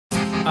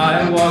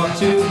I walk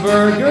to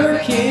Burger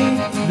King,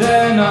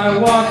 then I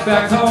walk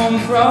back home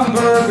from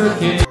Burger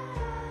King.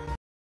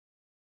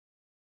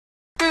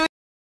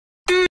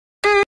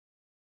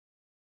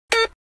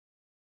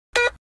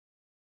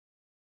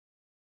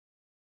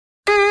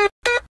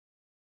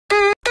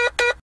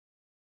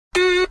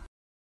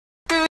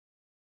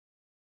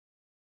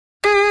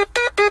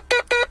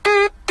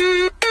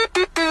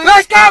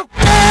 Let's go!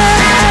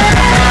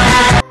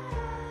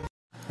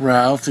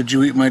 Ralph, did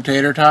you eat my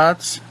tater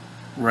tots?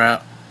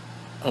 Ralph.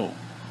 Oh.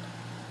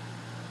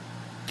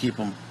 Keep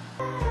them.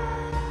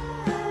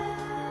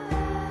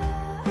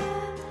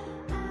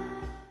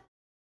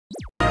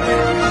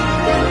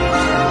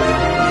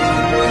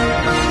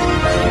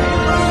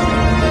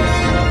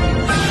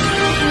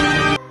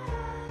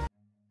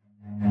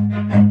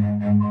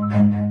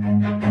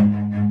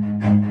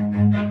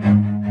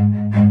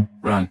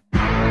 Run.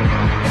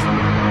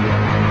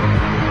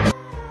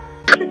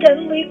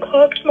 Accidentally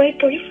clogged my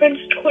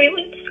boyfriend's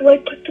toilet, so I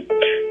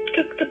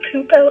took the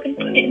poop out and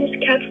put it in his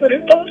cat's litter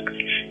box.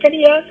 Then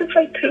he asked if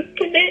I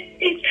pooped in it,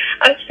 and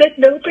I said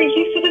no, but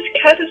he said his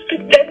cat has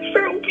been dead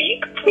for a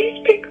week.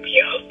 Please pick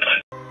me up.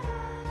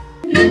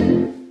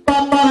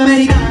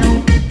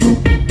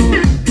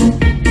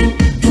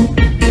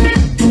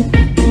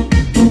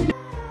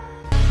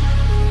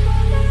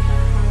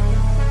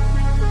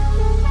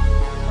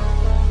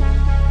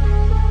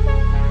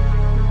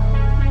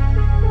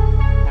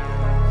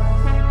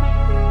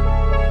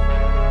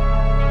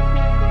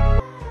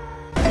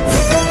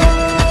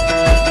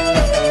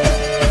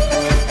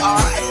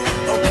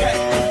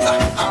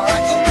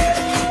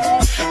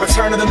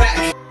 Return to the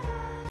Mac.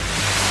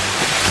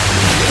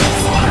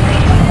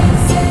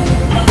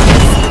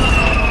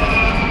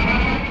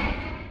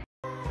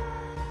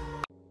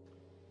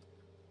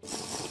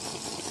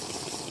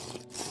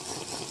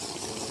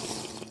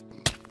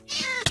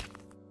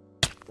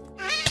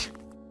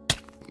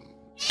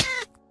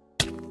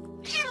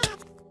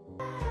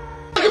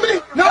 Look at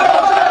me! No!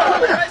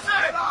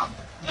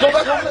 Go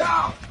back over there!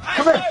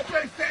 Come here!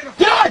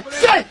 God,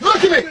 say!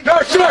 Look at me!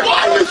 No, sir!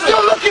 Why are you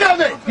still looking at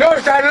me? No,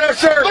 sir! No,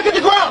 sir! Look at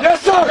the ground!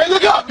 Yes, sir! Hey,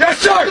 look up! Yes,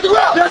 sir! Look at the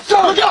ground! Yes,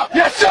 sir! Look up!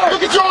 Yes, sir!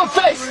 Look at your own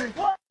face!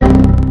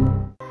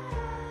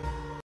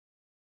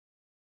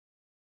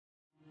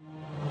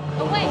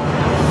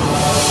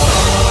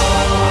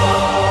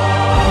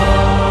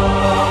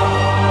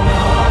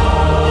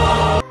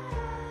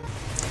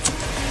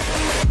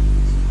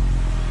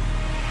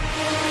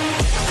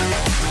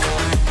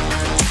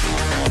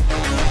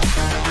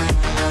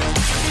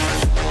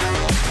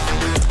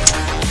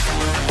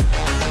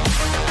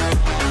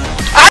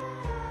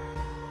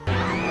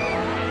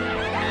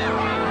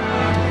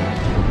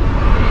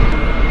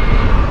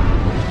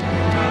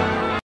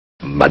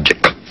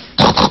 Magic.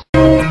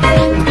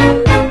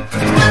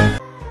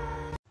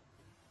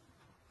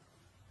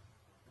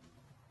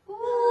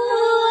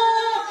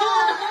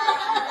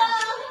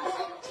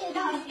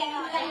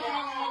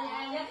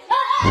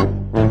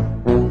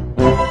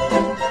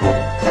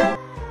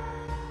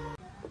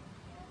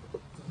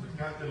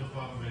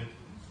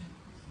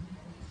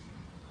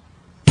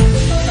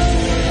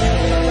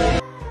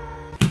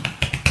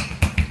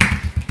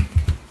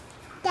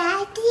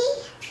 Daddy?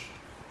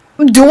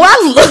 Do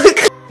I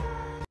look?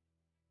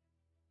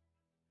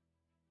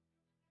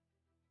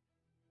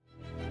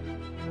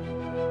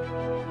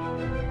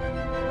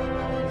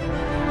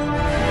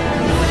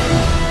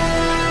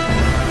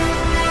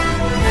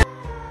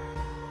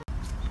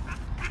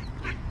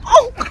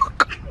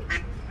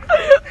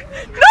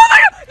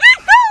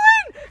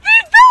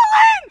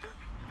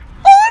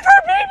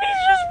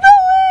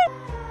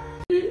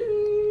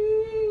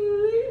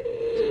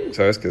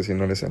 ¿Sabes que así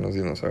no le hacen los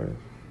dinosaurios?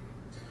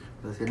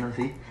 ¿Lo hacían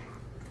así?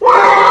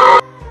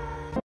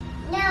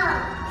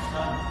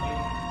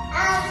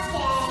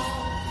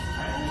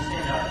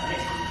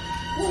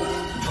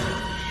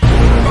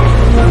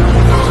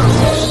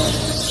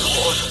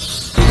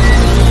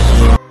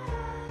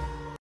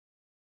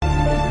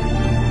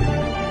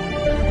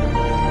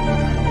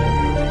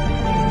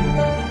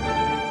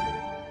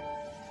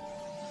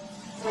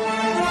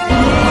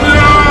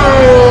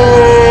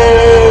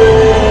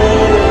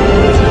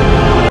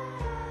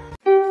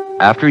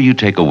 After you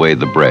take away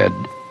the bread,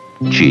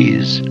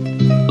 cheese,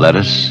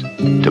 lettuce,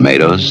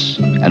 tomatoes,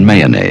 and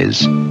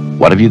mayonnaise,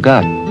 what have you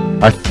got?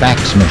 A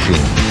fax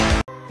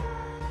machine.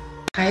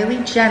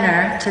 Kylie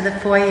Jenner to the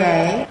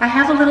foyer. I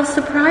have a little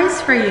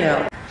surprise for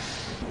you.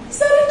 Is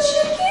that a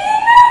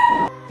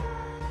chicken?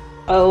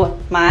 Oh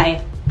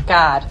my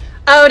God.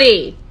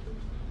 Odie!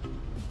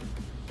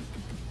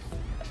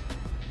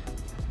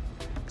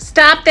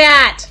 Stop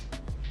that!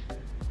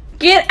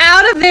 Get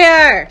out of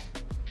there!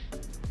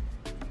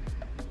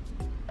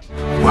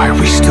 Why are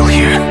we still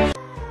here?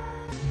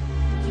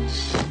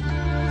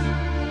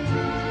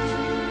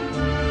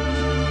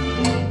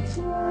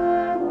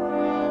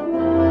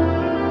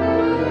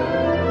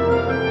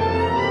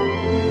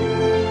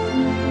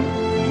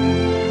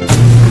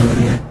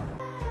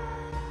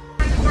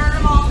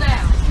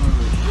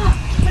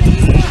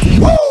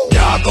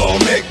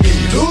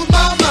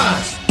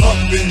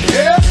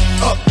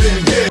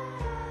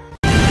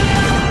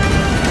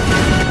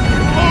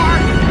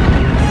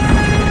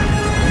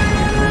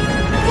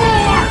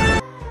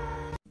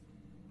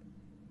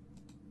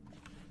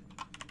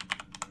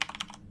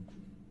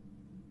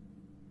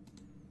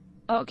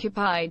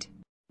 Occupied.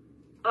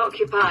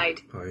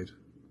 Occupied.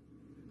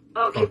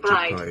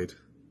 Occupied.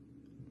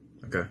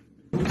 Okay.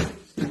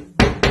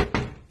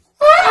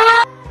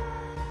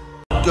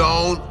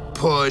 Don't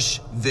push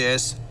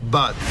this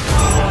button.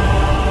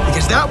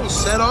 Because that will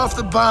set off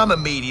the bomb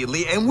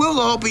immediately and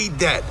we'll all be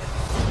dead.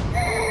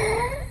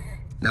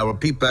 Now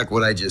repeat back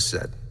what I just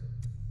said.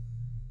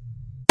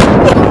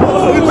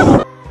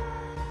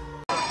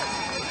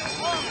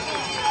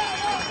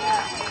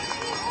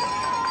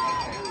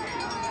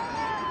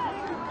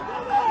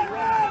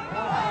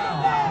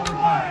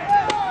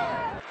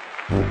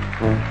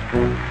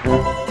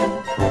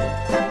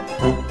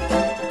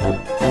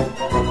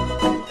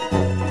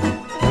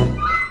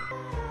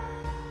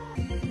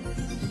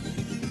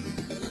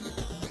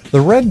 The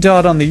red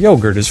dot on the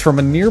yogurt is from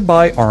a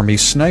nearby army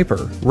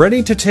sniper,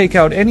 ready to take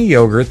out any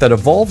yogurt that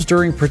evolves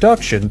during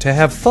production to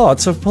have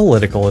thoughts of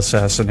political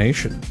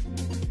assassination.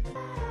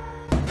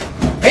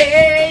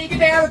 Hey, get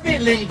down the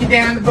fiddle and you get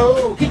down the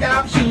bow. Kick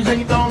off your shoes and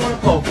you don't want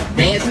to pull.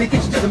 Dance in the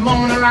kitchen till the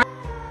morning light.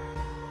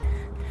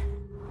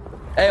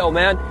 Hey, old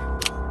man.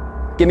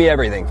 Give me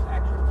everything.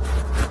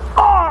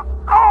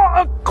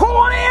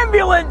 Call an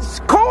ambulance!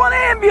 Call an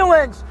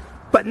ambulance!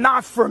 But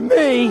not for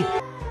me.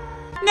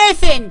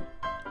 Muffin,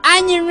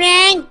 onion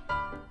ring,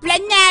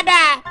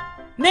 Blanaba,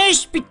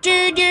 mashed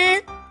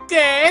potato,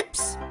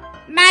 cups,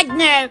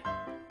 magno,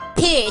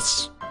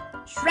 fish,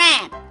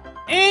 shrimp,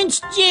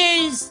 orange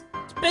juice,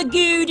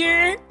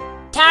 spaghetti,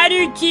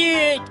 tartar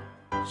tooth,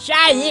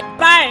 Charlotte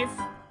barf,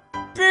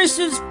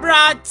 Brussels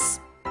sprouts,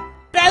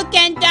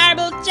 broken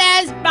double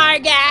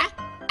cheeseburger,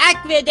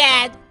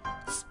 aquadad,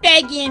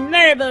 spaghetti and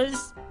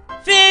marbles,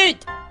 food,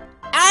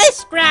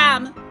 ice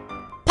cream,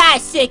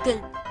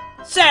 bicycle,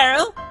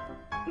 Cyril,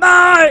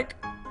 Mark.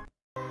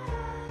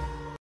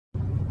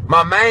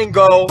 My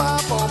mango.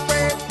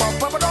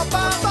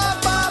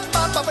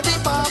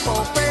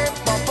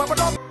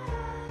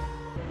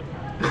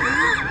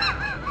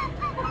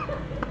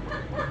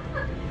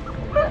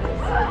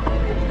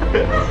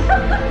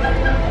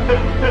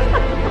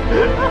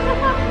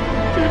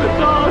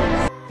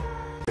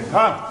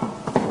 Huh?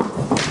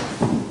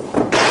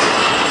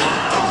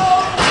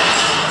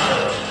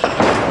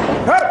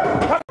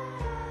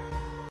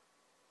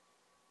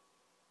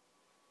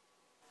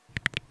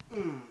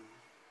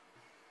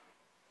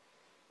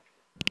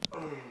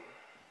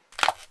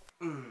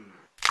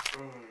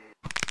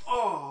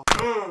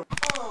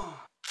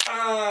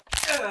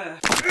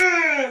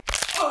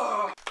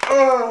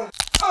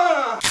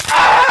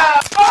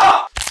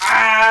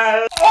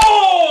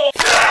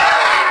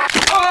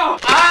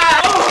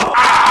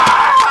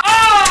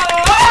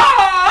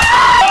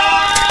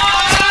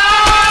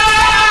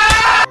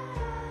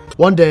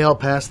 One day I'll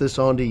pass this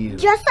on to you.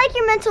 Just like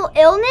your mental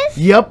illness?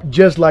 Yep,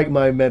 just like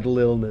my mental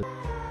illness.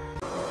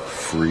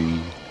 Free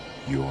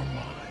your mind.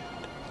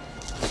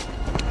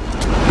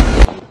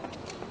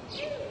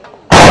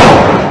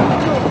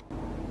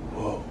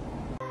 Whoa.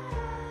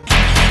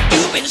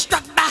 You've been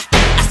struck by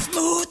a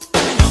smooth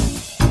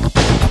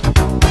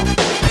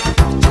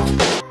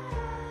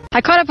I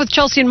caught up with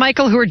Chelsea and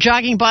Michael, who were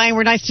jogging by and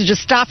were nice to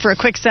just stop for a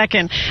quick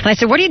second. And I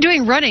said, what are you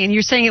doing running? And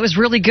you're saying it was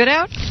really good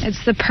out?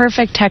 It's the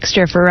perfect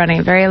texture for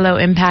running. Very low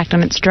impact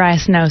on its dry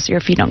snow, so your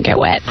feet don't get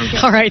wet. Okay.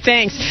 All right,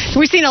 thanks.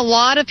 We've seen a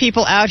lot of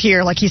people out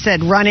here, like you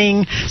said,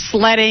 running,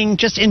 sledding,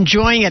 just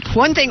enjoying it.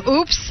 One thing,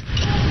 oops,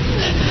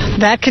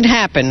 that can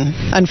happen,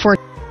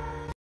 unfortunately.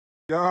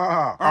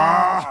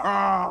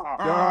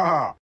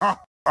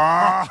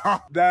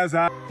 That's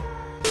how.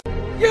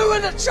 You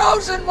were the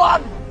chosen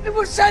one! It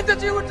was said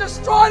that you would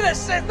destroy the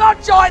Sith,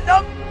 not join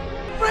them!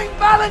 Bring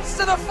balance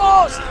to the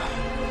Force!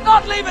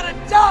 Not leave it in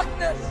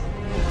darkness!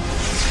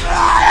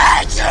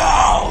 I hate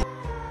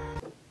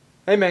you!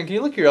 Hey man, can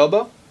you lick your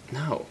elbow?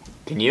 No.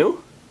 Can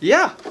you?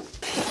 Yeah!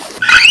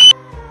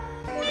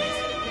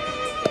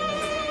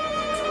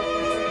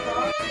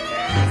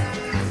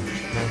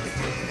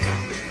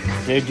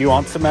 Dude, do you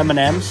want some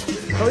M&Ms?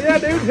 Oh yeah,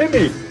 dude, hit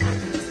me!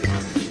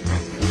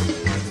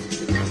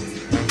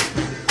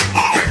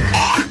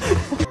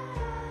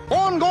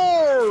 On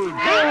guard!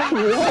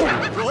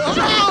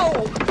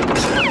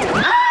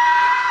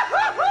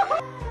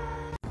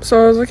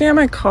 So I was looking at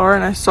my car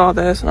and I saw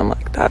this and I'm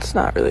like, that's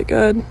not really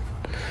good. And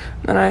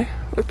then I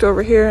looked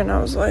over here and I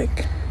was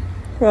like,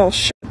 well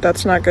shit,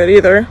 that's not good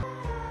either.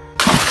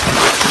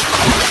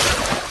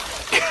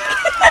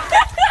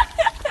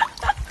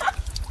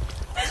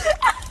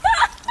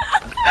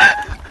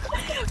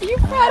 Are you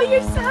proud of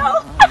yourself?